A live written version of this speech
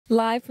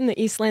Live from the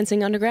East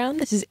Lansing Underground,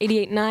 this is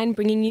 88.9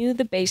 bringing you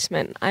The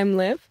Basement. I'm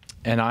Liv.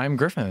 And I'm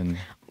Griffin.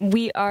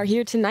 We are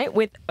here tonight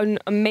with an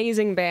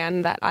amazing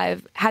band that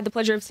I've had the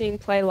pleasure of seeing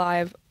play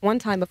live one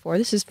time before.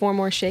 This is Four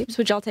More Shapes.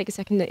 Would y'all take a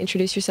second to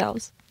introduce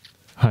yourselves?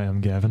 Hi,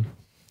 I'm Gavin.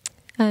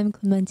 I'm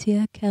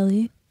Clementia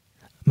Kelly.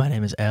 My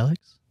name is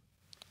Alex.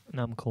 And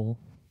I'm Cole.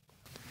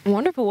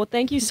 Wonderful. Well,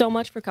 thank you so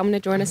much for coming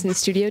to join us in the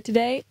studio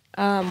today.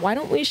 Why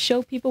don't we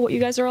show people what you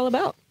guys are all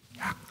about?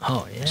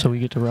 Oh, yeah. So we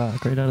get to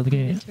rock right out of the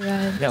gate.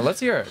 Yeah, let's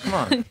hear it. Come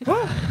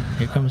on.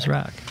 Here comes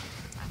rock.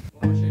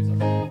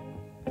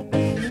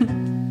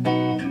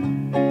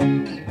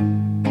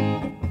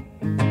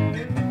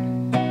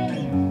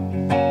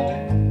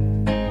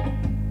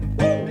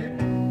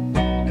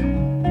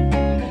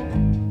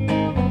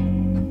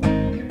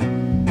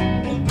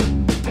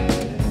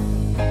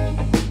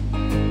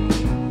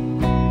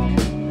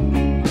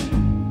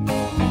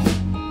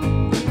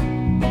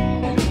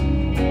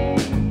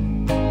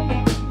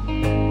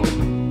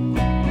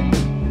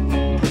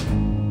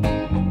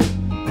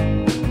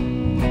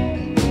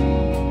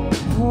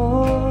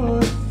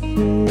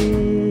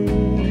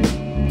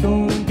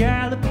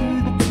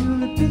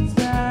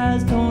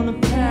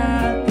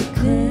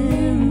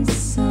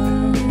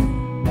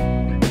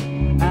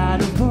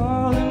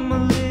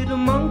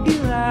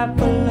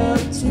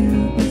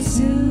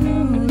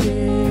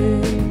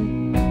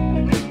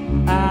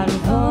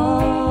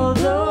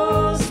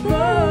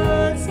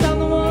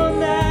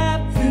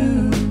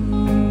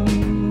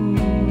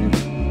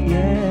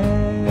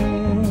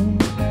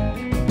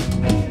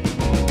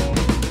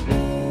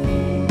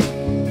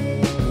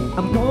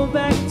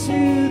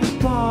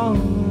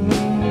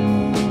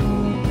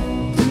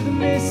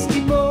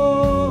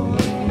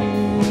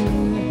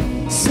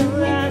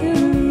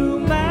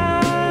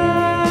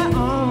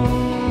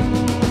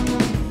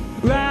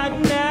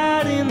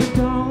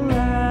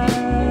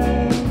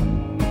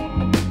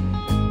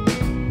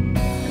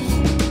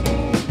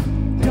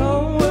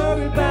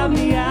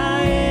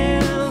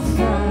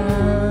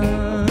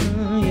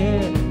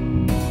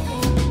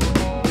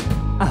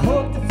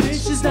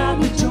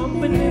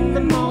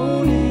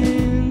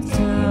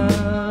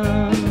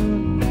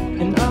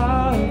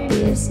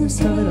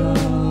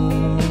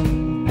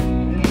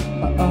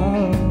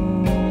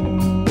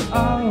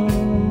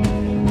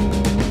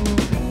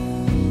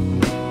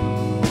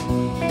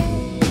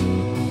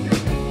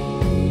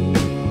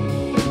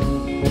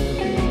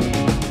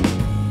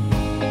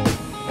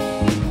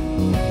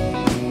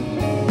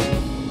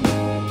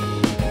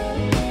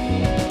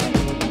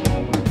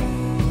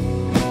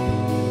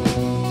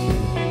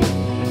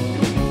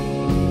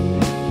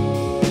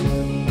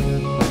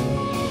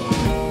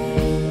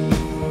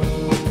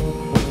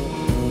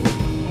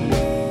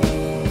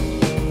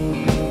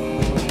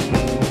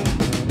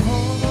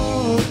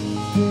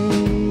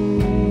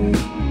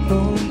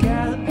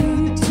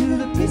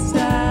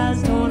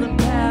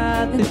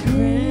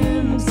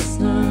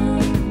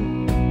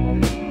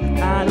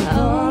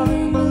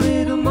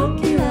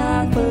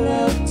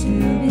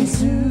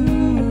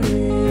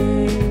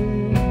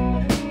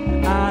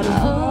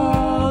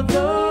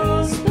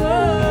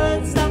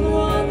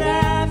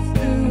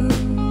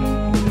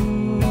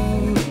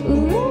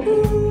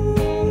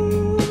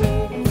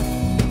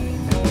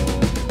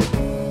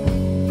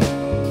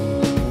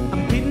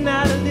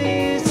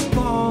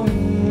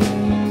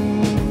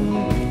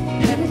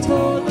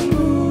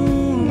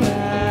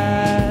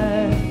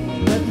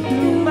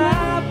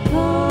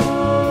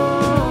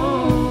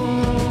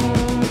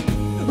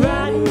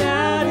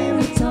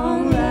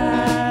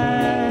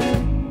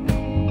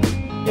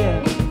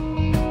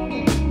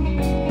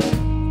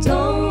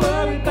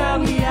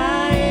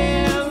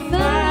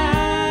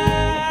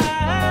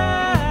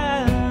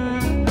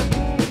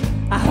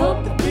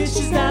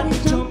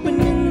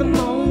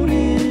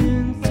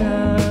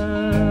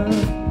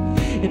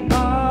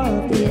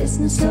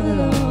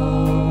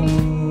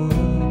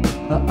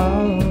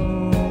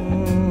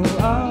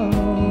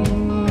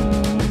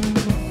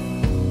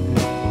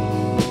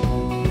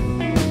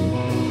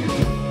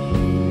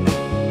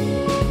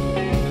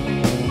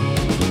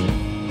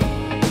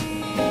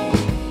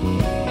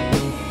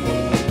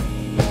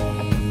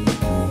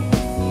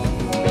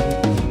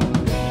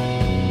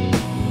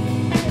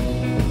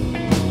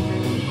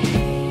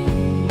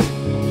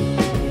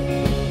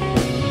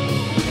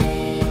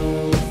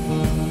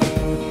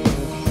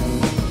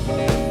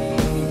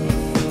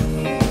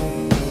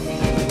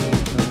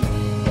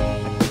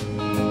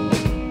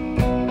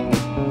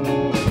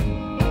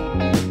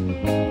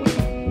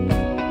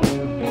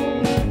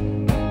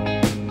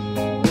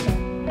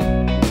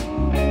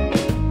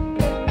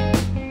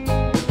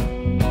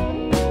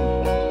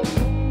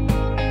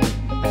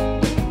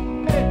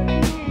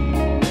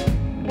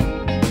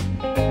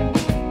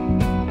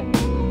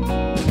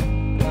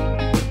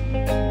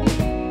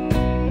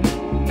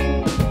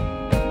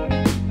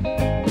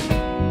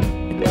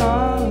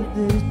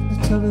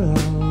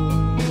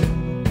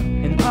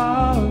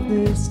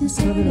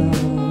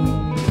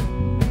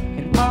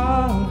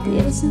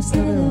 business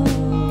of it all.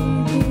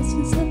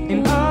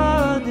 In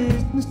all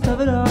this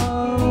of it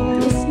all.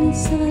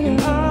 Business of it In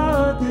all.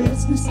 all this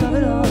business of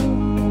it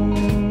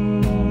all.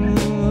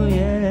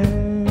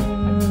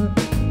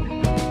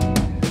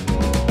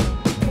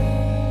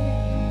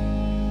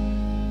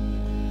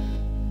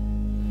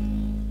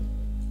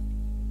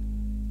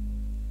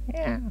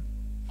 Yeah.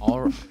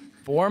 All right.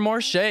 4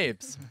 more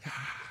shapes.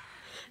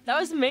 That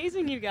was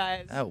amazing, you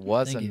guys. That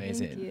was Thank you.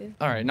 amazing. Thank you.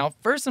 All right, now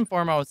first and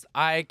foremost,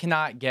 I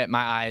cannot get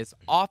my eyes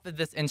off of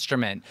this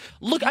instrument.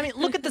 Look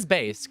at this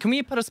bass. Can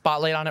we put a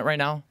spotlight on it right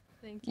now?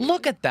 Thank you.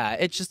 Look at that.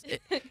 It's just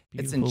it's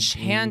Beautiful blue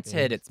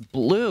enchanted. bass. It's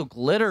blue,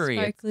 glittery.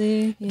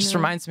 Sparkly. It just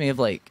reminds me of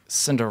like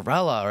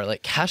Cinderella or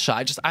like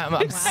Kesha. I'm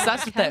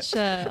obsessed with it.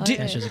 Kesha. Oh, Do, yeah.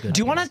 Kesha's a good do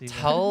you one. want to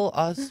tell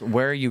us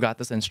where you got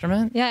this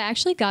instrument? Yeah, I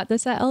actually got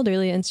this at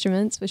Elderly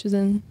Instruments, which was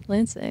in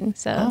Lansing.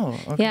 So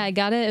Oh, okay. yeah, I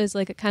got it. It was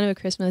like a kind of a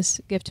Christmas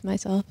gift to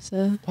myself.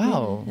 So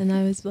Wow. yeah. And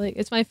I was like,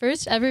 it's my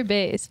first ever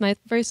bass, my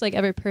first like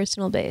ever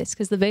personal bass,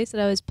 because the bass that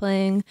I was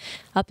playing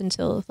up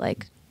until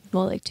like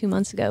 2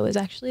 months ago was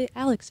actually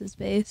Alex's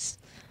bass.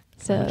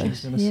 So I was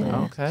gonna say.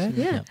 yeah. Okay.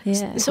 Yeah.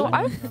 Yeah. So I'm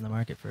I've on the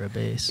market for a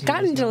bass.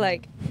 gotten to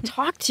like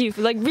talk to you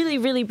for like really,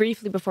 really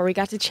briefly before we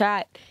got to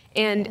chat,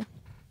 and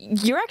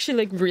you're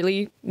actually like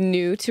really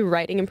new to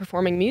writing and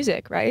performing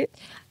music, right?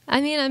 I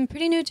mean, I'm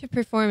pretty new to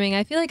performing.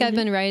 I feel like I've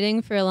been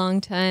writing for a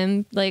long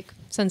time, like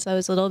since I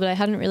was little, but I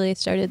hadn't really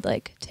started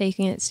like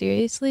taking it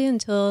seriously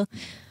until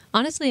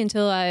I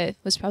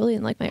was probably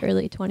in like my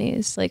early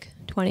 20s, like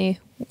 20,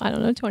 I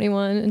don't know,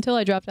 21, until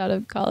I dropped out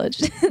of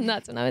college. And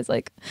that's when I was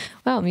like,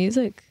 wow,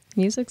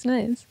 music's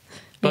nice.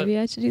 But- Maybe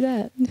I should do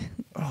that.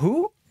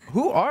 Who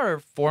are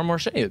 4 More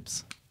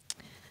Shapes?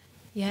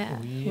 Yeah,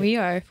 We- we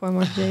are 4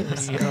 More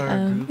Shapes. We are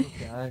a group of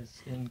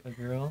guys and a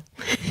girl.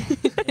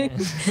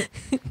 And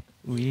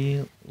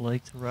we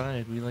like to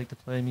ride. We like to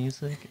play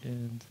music,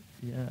 and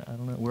yeah, I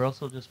don't know. We're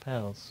also just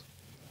pals.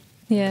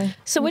 Yeah.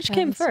 So which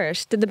came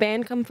first? Did the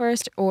band come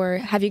first, or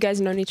have you guys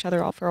known each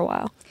other all for a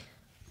while?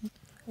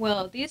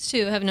 Well, these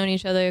two have known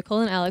each other.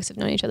 Cole and Alex have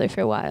known each other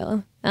for a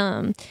while.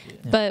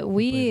 But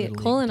we played Little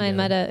Cole League and I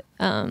met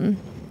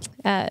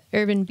at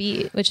Urban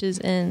Beat, which is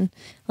in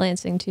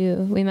Lansing too.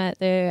 We met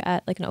there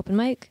at like an open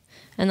mic,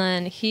 and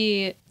then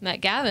he met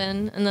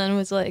Gavin, and then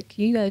was like,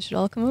 "You guys should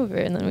all come over,"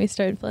 and then we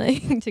started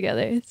playing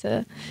together.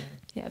 So,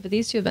 yeah. But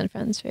these two have been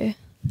friends for a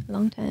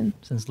long time.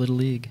 Since Little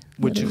League.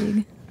 Little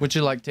League. Would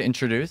you like to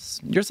introduce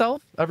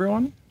yourself,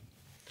 everyone?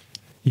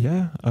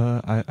 Yeah,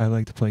 I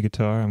like to play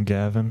guitar. I'm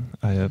Gavin.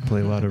 I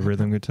play a lot of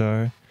rhythm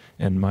guitar,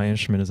 and my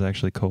instrument is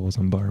actually Cole's.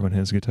 I'm borrowing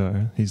his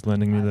guitar. He's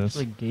lending me I this.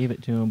 actually gave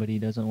it to him, but he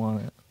doesn't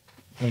want it.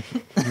 Like,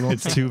 he won't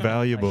It's take too it.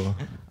 valuable.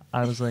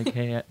 I was like,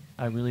 hey,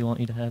 I really want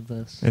you to have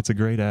this. It's a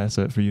great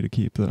asset for you to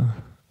keep, though.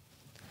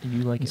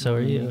 You like it. So more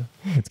are than you. me.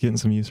 It's getting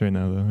some use right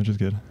now, though, which is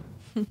good.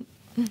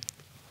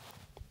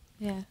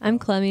 Yeah. I'm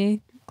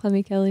Clemmy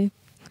Kelly.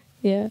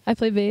 Yeah. I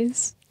play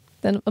bass,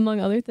 then among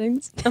other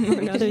things.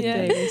 Among other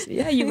Yeah. things.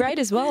 Yeah, you write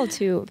as well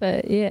too.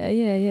 But yeah.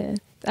 And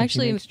she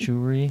Actually, makes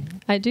jewelry.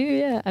 I do.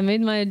 Yeah, I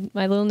made my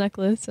little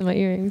necklace and my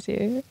earrings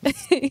here.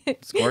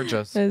 It's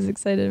gorgeous. I was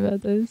excited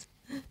about those.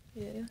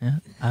 Yeah. Yeah.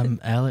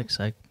 I'm Alex.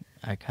 I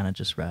kind of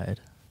just ride.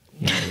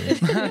 usually.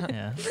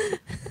 Yeah.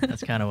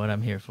 That's kind of what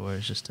I'm here for,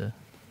 is just to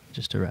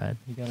ride.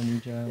 You got a new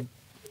job.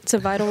 It's a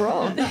vital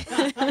role.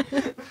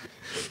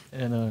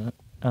 And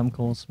I'm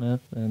Cole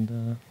Smith,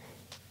 and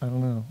I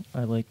don't know.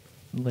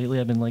 Lately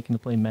I've been liking to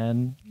play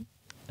Madden,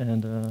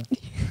 and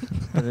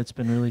but it's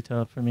been really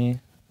tough for me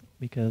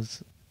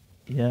because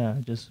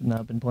I've just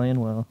not been playing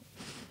well,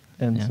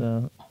 and Yeah.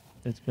 so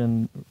it's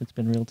been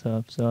real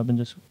tough. So I've been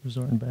just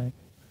resorting back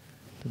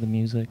to the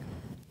music.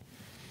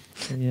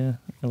 So yeah,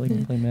 I like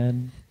to play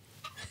Madden.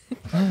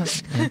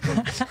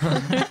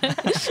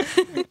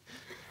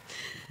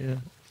 Yeah.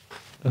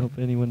 I hope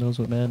anyone knows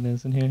what Madden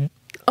is in here.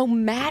 Oh,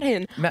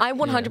 Madden. I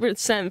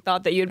 100%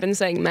 thought that you had been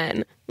saying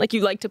men. Like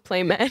you like to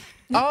play men.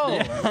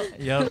 Oh,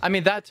 Yep. I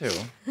mean that too.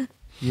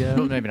 Yeah.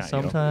 Well, maybe not you.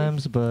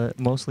 Sometimes, but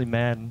mostly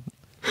Madden.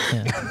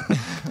 Yeah.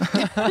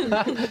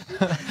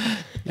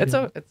 It's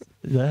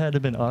That had to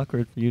have been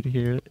awkward for you to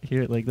hear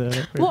it like that.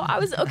 at Well,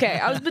 first.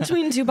 I was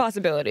between two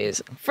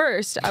possibilities.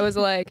 First, I was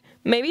like,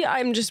 maybe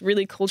I'm just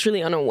really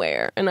culturally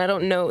unaware and I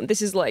don't know.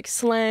 This is like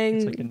slang.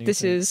 It's like a new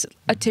This thing. is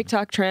a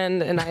TikTok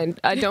trend and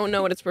I don't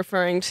know what it's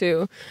referring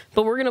to,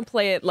 but we're going to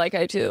play it like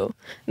I do.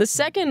 The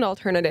second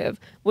alternative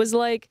was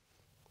like,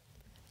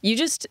 you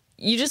just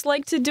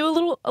like to do a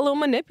little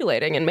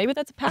manipulating, and maybe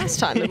that's a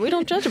pastime and we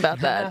don't judge about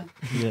that.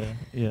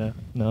 Yeah.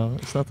 No,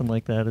 it's nothing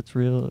like that. It's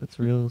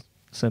real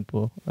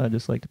simple. I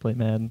just like to play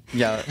Madden.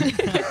 yeah.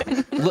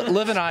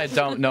 Liv and I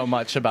don't know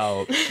much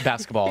about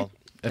basketball.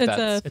 If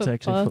that's It's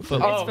actually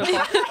Football. football.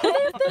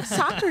 oh, They have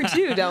soccer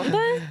too, don't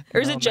they?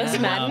 Or is No, it just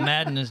Madden. No, Madden?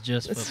 Madden is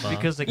just football.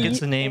 Because it gets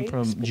the name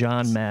from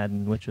John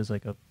Madden, which was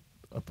like a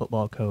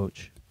football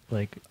coach.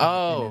 Like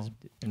Oh. in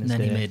and his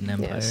then he day. made an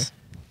empire. Yes.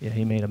 Yeah,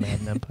 he made a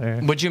Madden empire.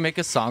 would you make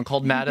a song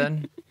called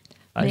Madden?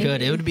 I Maybe.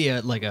 could. It would be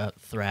like a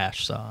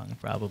thrash song,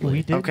 probably.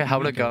 We did. Okay, how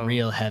would it Like a go?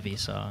 real heavy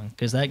song,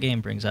 because that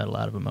game brings out a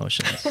lot of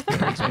emotions.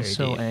 It's I'm very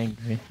so deep.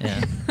 angry.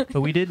 Yeah.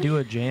 But we did do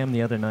a jam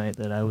the other night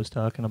that I was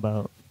talking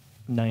about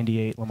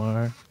 98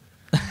 Lamar.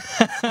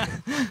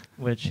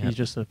 which Yep. he's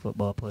just a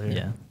football player.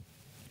 Yeah.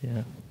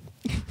 Yeah.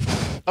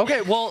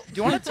 Okay, well, do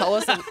you want to tell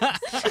us?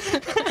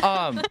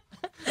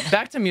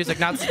 Back to music,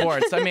 not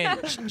sports. I mean,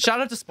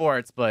 shout out to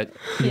sports, but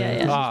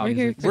Yeah.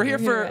 we're here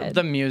for ride.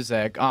 the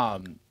music.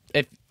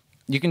 If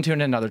you can tune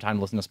in another time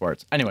to listen to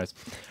sports. Anyways,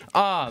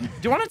 do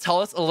you want to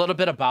tell us a little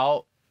bit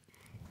about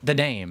the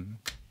name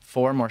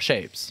Four More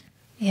Shapes?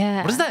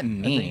 Yeah. What does that I think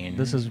mean?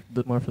 this is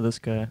more for this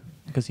guy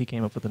because he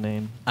came up with the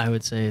name. I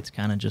would say it's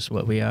kind of just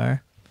what we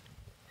are.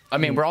 I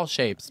mean, we're all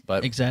shapes,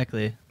 but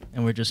Exactly.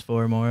 And we're just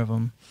four more of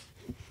them.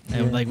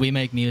 And Yeah. like we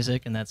make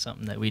music, and that's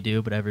something that we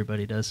do, but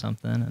everybody does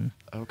something, and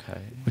okay.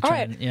 we're All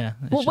trying. right. Yeah.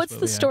 it's Well, just what's what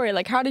the we are. story?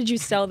 Like, how did you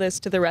sell this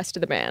to the rest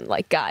of the band?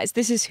 Like, guys,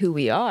 this is who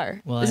we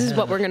are. Well, this I is had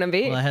what a- we're gonna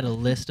be. Well, I had a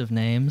list of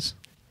names,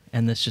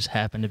 and this just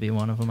happened to be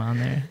one of them on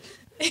there.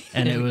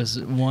 And it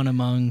was one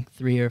among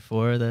 3 or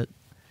 4 that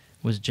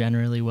was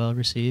generally well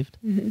received.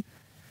 Mhm.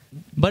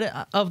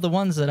 But of the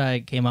ones that I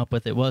came up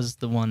with, it was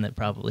the one that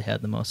probably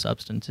had the most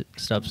substance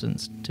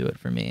to it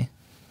for me.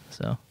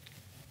 So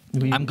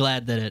I'm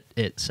glad that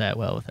it sat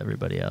well with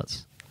everybody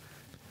else.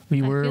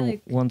 We I were feel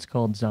like- once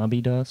called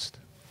Zombie Dust,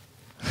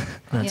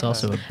 That's Yeah.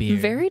 also a beer.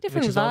 Very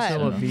different which is vibe.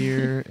 also a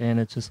beer, and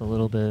it's just a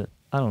little bit.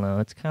 I don't know.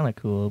 It's kind of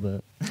cool,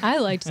 but I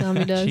liked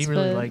Zombie Dust, she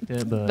really but, liked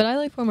it. But but I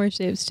like Four More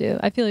Shapes too.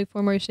 I feel like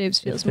Four More Shapes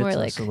It feels fits more us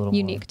like a little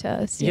unique to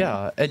us.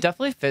 Yeah, it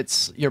definitely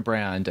fits your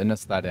brand and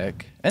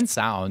aesthetic and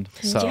sound.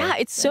 So Yeah,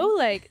 it's so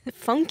like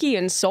funky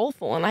and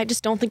soulful, and I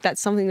just don't think that's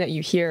something that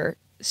you hear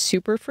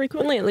super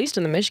frequently, at least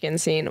in the Michigan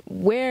scene.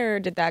 Where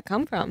did that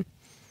come from?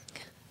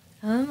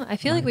 I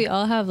feel like we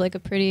all have like a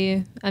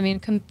pretty, I mean,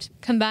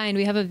 combined,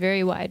 we have a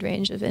very wide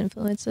range of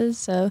influences.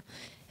 So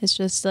it's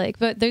just like,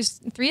 but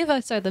there's 3 of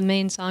us are the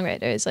main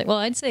songwriters. Like, well,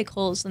 I'd say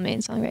Cole's the main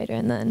songwriter,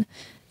 and then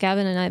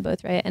Gavin and I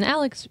both write. And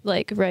Alex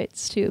like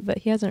writes too, but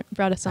he hasn't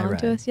brought a song to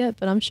write. us yet.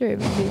 But I'm sure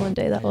maybe one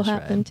day that I will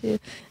just happen write.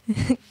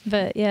 too.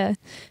 But yeah,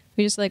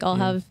 we just like all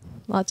Yeah. have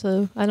lots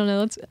of, I don't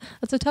know.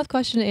 That's a tough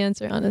question to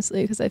answer,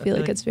 honestly, because I feel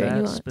like it's very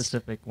that nuanced.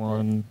 specific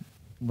one,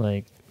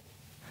 like,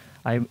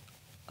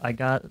 I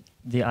got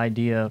the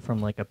idea from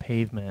like a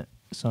Pavement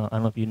song. I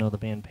don't know if you know the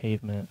band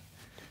Pavement,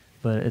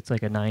 but it's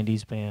like a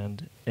 '90s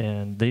band,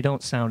 and they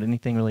don't sound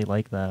anything really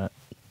like that.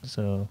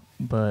 So,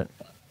 but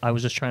I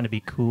was just trying to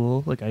be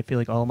cool. Like, I feel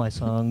like all my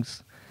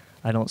songs,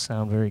 I don't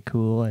sound very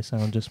cool. I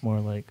sound just more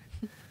like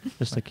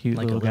just a cute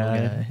Like a little little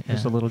guy, guy,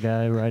 just a yeah. little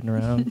guy riding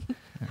around.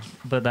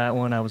 But that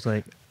one, I was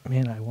like,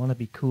 man, I want to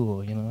be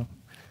cool, you know.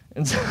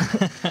 And so,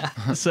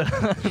 so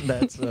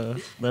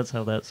that's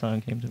how that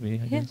song came to be,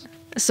 I guess.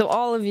 So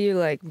all of you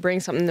like bring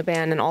something to the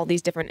band, and all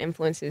these different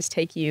influences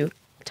take you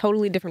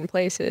totally different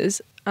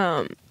places.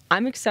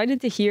 I'm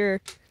excited to hear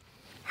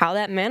how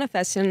that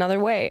manifests in another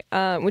way.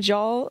 Would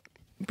y'all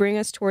bring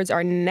us towards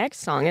our next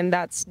song, and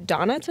that's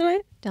Donna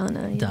tonight?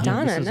 Donna. Yeah. Donna.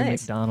 Donna, This is nice.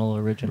 a McDonald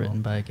original.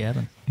 Written by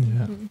Gavin.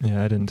 Yeah,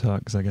 yeah. I didn't talk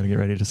because I got to get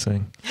ready to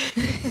sing.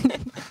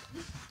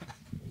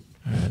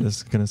 All right, this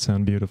is gonna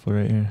sound beautiful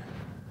right here.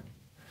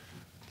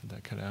 Did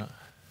that cut out?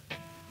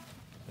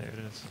 There it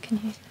is. Can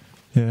you,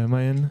 Yeah, am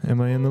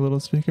I in the little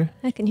speaker?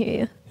 I can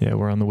hear you. Yeah,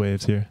 we're on the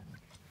waves here.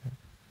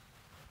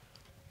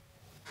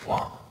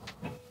 1,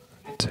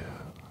 2,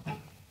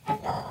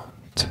 1,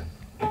 2.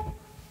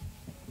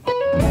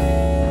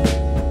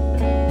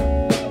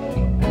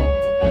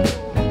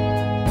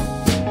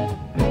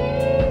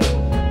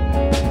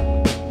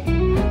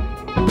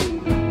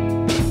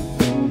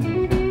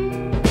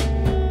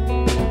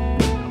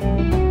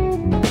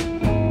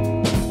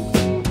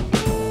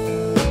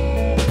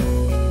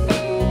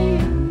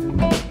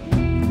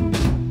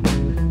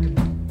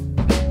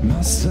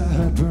 My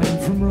side burn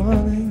from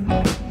running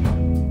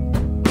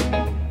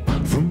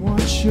from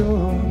what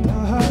you're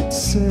about to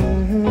say.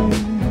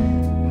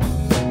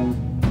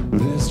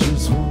 There's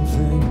just one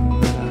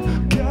thing that I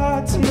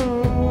got to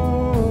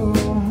know.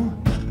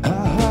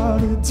 How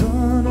hard it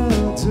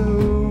done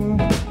do?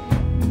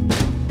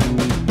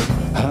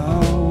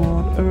 How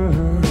on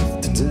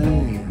earth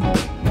today?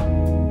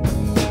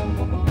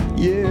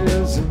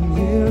 Years and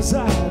years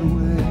I'd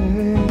wait.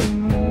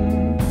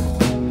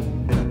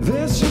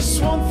 There's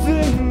just one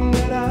thing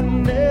that I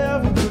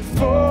never could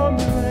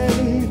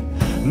formulate.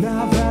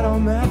 Now that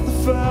I'm at the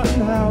front,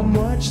 how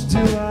much do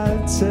I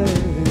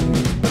take?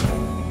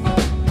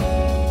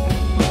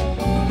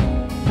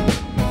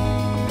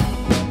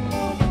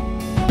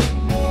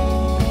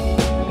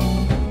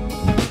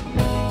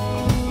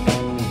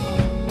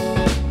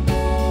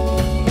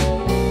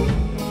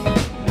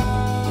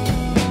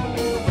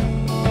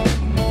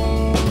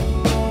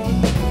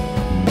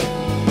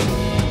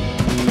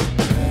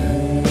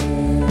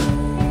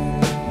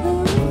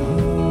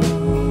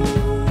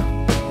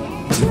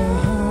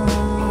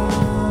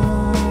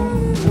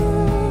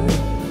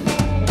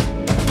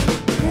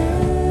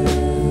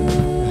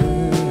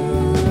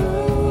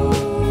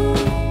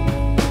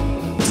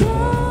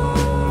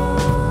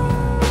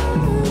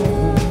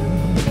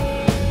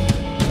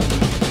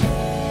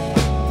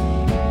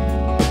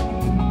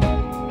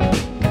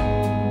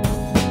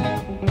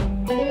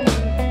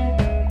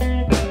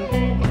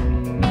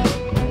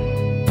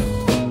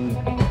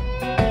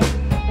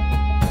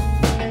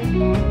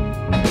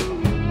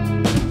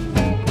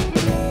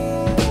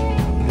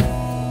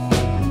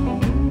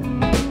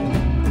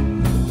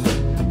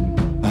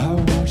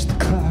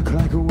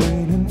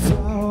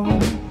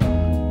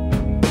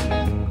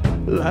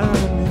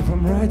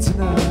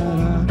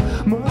 night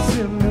I must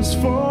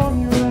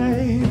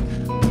misformulate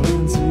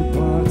plenty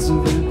parts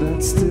of it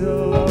that's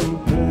still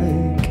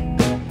opaque.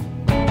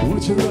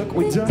 Would you look,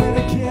 we done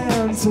it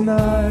again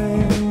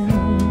tonight.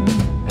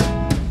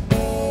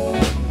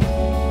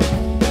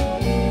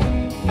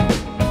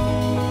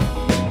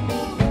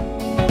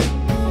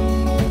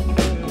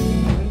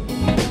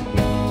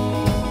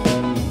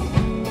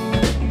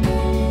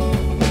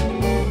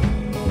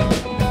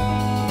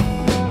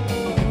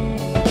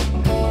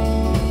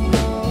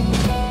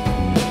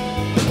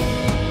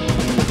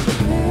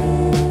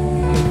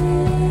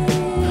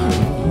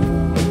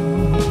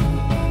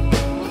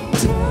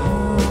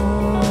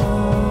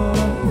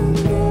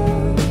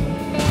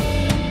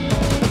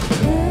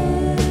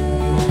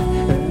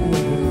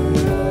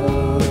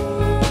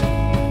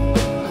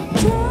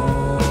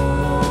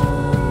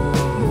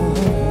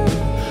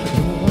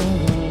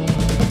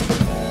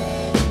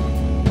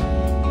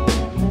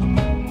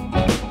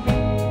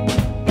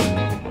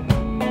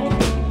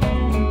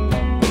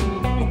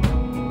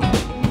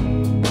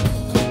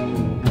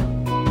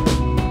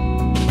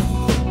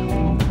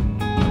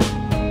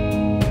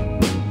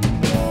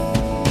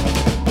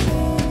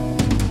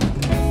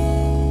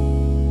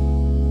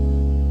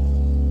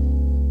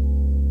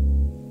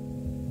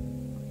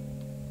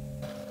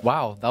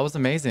 Wow, that was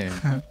amazing.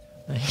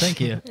 Thank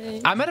you.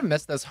 I might have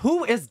missed this.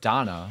 Who is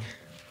Donna?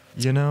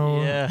 You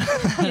know, Yeah.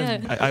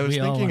 I was We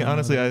all thinking, wanna know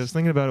honestly, I this. was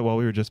thinking about it while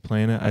we were just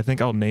playing it. I think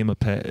I'll name a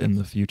pet in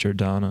the future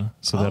Donna,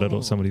 so that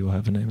Oh. somebody will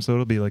have a name. So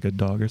it'll be like a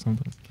dog or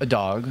something. A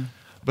dog.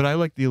 But I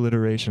like the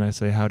alliteration. I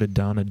say, how did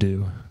Donna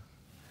do?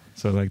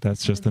 So like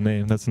that's just the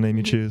name. That's the name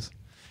you choose.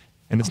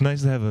 And it's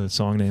nice to have a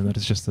song name that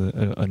is just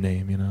a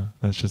name, you know?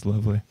 That's just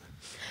lovely.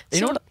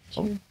 You know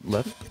So- what? Oh,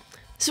 Liv?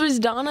 So is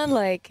Donna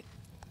like,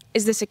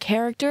 is this a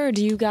character, or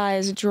do you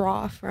guys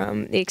draw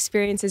from the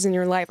experiences in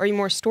your life? Are you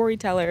more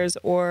storytellers,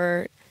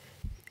 or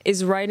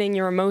is writing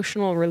your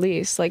emotional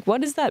release? Like,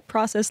 what does that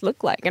process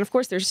look like? And of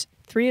course, there's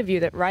 3 of you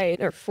that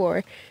write, or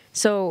 4.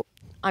 So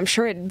I'm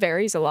sure it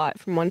varies a lot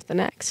from one to the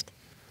next.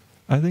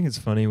 I think it's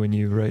funny when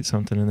you write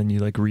something and then you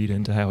like read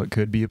into how it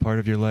could be a part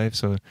of your life.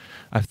 So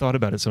I've thought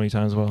about it so many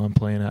times while I'm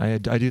playing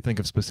it. I do think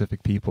of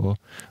specific people.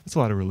 It's a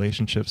lot of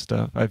relationship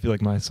stuff. I feel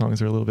like my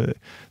songs are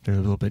they're a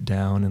little bit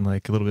down and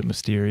like a little bit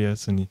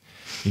mysterious, and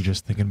you're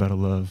just thinking about a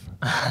love.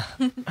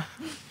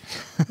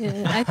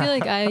 Yeah, I feel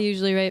like I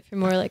usually write for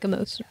more like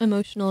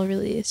emotional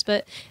release,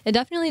 but it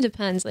definitely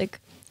depends. Like,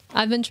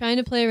 I've been trying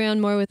to play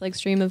around more with like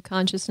stream of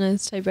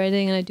consciousness type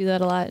writing, and I do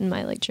that a lot in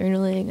my like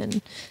journaling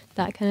and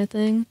that kind of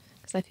thing.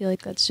 Because I feel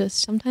like that's just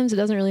sometimes it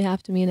doesn't really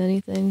have to mean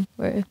anything,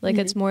 where like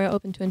it's more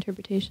open to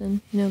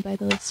interpretation, you know, by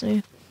the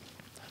listener.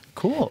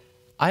 Cool.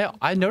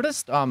 I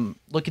noticed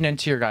looking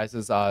into your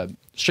guys'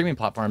 streaming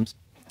platforms,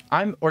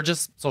 or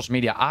just social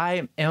media,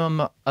 I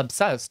am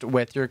obsessed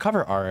with your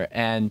cover art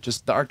and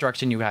just the art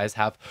direction you guys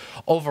have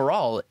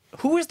overall.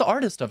 Who is the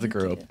artist of the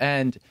group?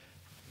 And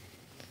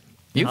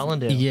you,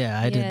 Hollandale. Yeah,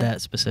 I Yeah. did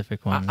that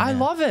specific one. I yeah.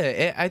 love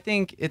it. I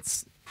think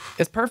it's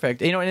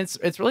perfect. You know, and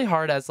it's really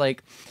hard as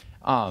like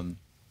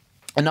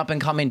an up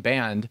and coming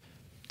band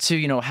to,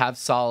 you know, have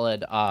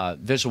solid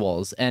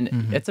visuals,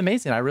 and it's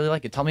amazing. I really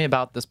like it. Tell me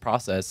about this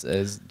process.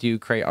 Do you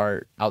create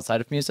art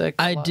outside of music?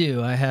 a I lot?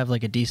 do. I have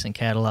like a decent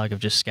catalog of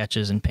just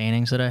sketches and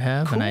paintings that I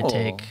have, and I Cool.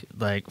 take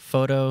like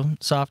photo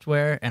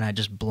software and I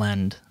just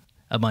blend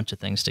a bunch of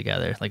things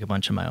together, like a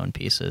bunch of my own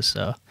pieces.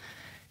 So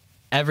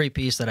every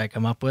piece that I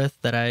come up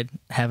with that I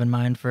have in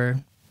mind for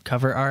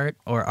cover art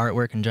or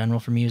artwork in general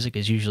for music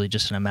is usually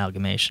just an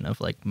amalgamation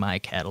of like my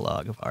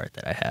catalog of art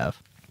that I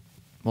have.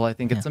 Well, I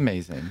think it's Yeah.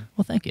 amazing.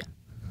 Well, thank you.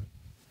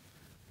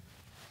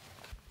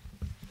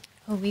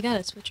 Oh, we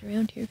gotta switch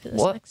around here for this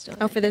What? next one.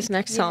 Oh, for this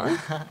next song?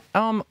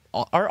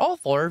 Are all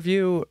 4 of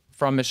you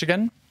from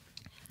Michigan?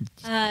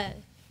 Yeah.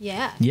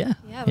 Yeah. Yeah,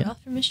 we're Yeah. all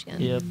from Michigan.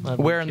 Yep. I've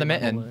Where been in the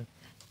here my whole mitten?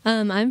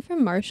 life. I'm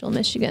from Marshall,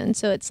 Michigan,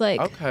 so it's like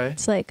Okay.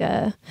 it's like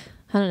I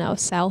don't know,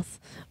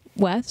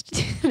 southwest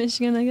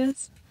Michigan, I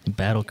guess.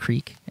 Battle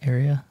Creek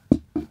area,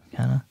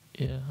 kind of.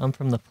 Yeah, I'm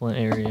from the Flint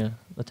area,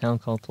 a town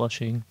called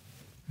Flushing.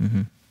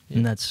 Mm-hmm.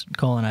 And that's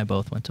Cole and I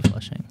both went to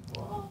Flushing.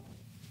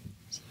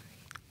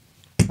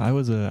 I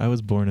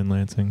was born in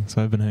Lansing,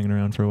 so I've been hanging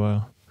around for a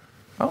while.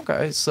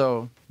 Okay,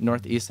 so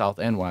north, east, south,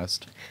 and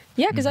west.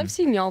 Yeah, because I've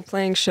seen y'all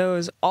playing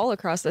shows all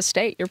across the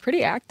state. You're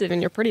pretty active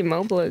and you're pretty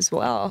mobile as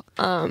well.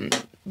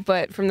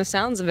 But from the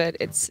sounds of it,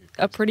 it's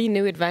a pretty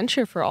new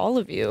adventure for all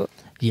of you.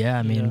 Yeah,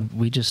 I mean, Yeah.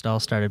 we just all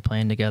started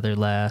playing together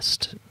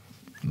last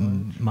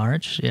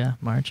March. Yeah,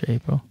 March,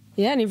 April.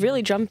 Yeah, and you've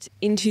really jumped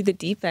into the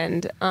deep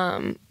end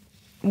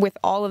with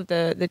all of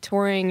the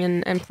touring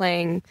and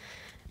playing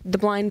The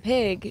Blind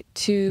Pig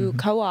to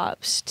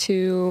co-ops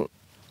to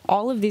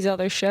all of these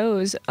other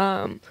shows.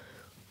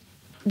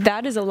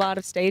 That is a lot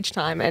of stage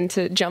time, and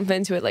to jump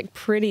into it like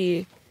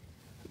pretty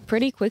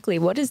quickly.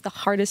 What is the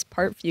hardest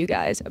part for you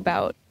guys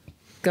about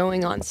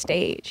going on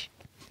stage?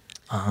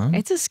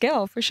 It's a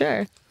skill for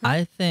sure.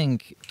 I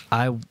think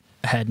I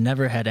had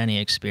never had any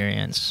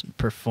experience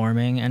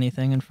performing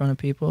anything in front of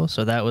people,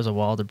 so that was a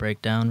wall to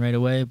break down right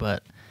away.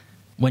 But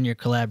when you're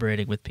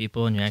collaborating with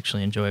people and you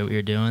actually enjoy what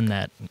you're doing,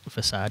 that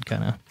facade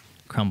kind of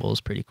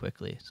crumbles pretty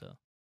quickly. So